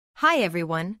Hi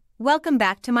everyone, welcome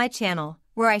back to my channel,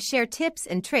 where I share tips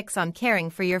and tricks on caring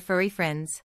for your furry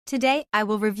friends. Today, I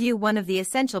will review one of the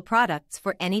essential products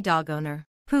for any dog owner: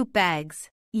 poop bags.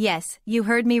 Yes, you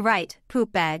heard me right,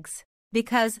 poop bags.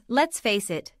 Because, let's face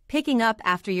it, picking up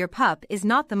after your pup is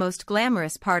not the most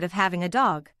glamorous part of having a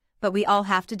dog, but we all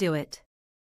have to do it.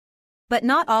 But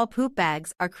not all poop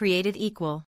bags are created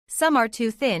equal. Some are too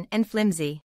thin and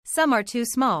flimsy. Some are too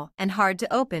small and hard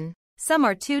to open. Some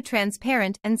are too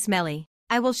transparent and smelly.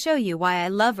 I will show you why I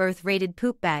love Earth-rated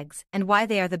poop bags and why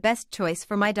they are the best choice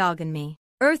for my dog and me.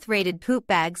 Earth-rated poop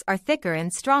bags are thicker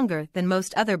and stronger than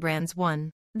most other brands.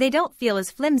 They don't feel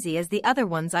as flimsy as the other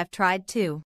ones I've tried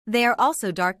too. They are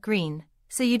also dark green,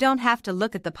 so you don't have to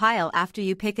look at the pile after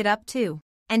you pick it up too.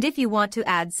 And if you want to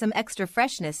add some extra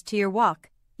freshness to your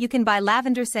walk, you can buy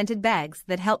lavender-scented bags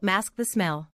that help mask the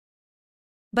smell.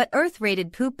 But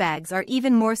Earth-rated poop bags are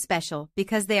even more special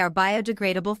because they are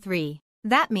biodegradable.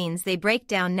 That means they break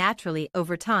down naturally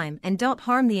over time and don't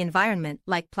harm the environment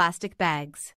like plastic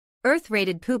bags.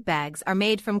 Earth-rated poop bags are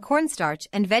made from cornstarch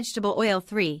and vegetable oil,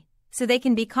 so they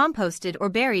can be composted or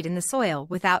buried in the soil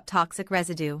without toxic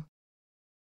residue.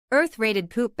 Earth-rated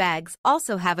poop bags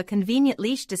also have a convenient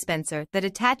leash dispenser that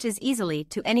attaches easily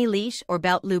to any leash or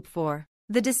belt loop.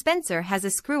 The dispenser has a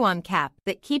screw-on cap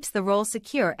that keeps the roll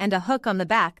secure and a hook on the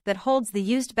back that holds the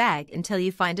used bag until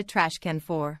you find a trash can.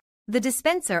 The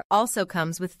dispenser also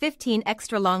comes with 15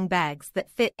 extra long bags that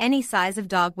fit any size of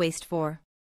dog waste.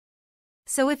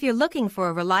 So if you're looking for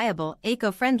a reliable,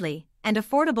 eco-friendly, and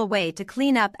affordable way to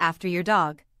clean up after your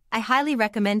dog, I highly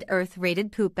recommend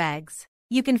Earth-rated poop bags.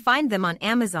 You can find them on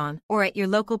Amazon or at your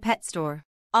local pet store.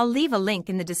 I'll leave a link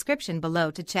in the description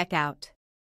below to check out.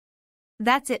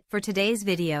 That's it for today's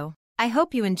video. I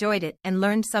hope you enjoyed it and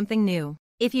learned something new.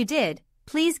 If you did,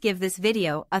 please give this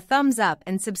video a thumbs up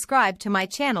and subscribe to my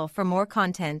channel for more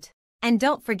content. And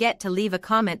don't forget to leave a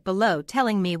comment below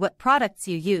telling me what products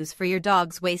you use for your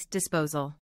dog's waste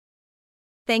disposal.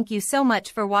 Thank you so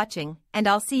much for watching, and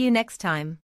I'll see you next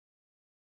time.